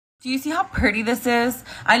Do you see how pretty this is?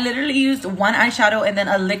 I literally used one eyeshadow and then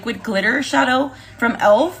a liquid glitter shadow from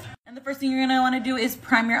e.l.f. And the first thing you're gonna wanna do is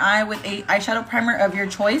prime your eye with a eyeshadow primer of your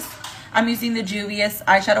choice. I'm using the Juvia's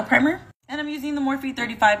eyeshadow primer. And I'm using the Morphe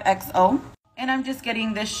 35XO. And I'm just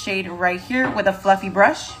getting this shade right here with a fluffy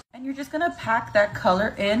brush. And you're just gonna pack that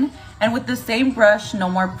color in. And with the same brush, no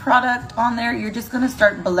more product on there, you're just gonna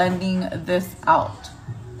start blending this out.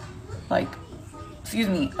 Like, excuse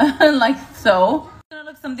me, like so. It's gonna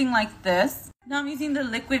look something like this. Now I'm using the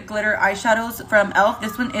liquid glitter eyeshadows from e.l.f.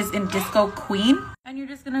 This one is in Disco Queen. And you're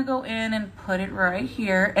just gonna go in and put it right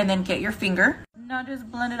here and then get your finger. Now just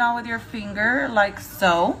blend it out with your finger like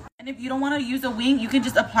so. And if you don't wanna use a wing, you can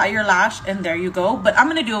just apply your lash and there you go. But I'm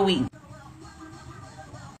gonna do a wing.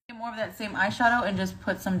 Get more of that same eyeshadow and just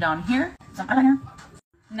put some down here. Some eyeliner.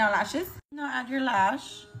 Now lashes. Now add your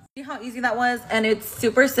lash. See how easy that was? And it's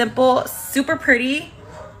super simple, super pretty,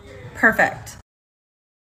 perfect.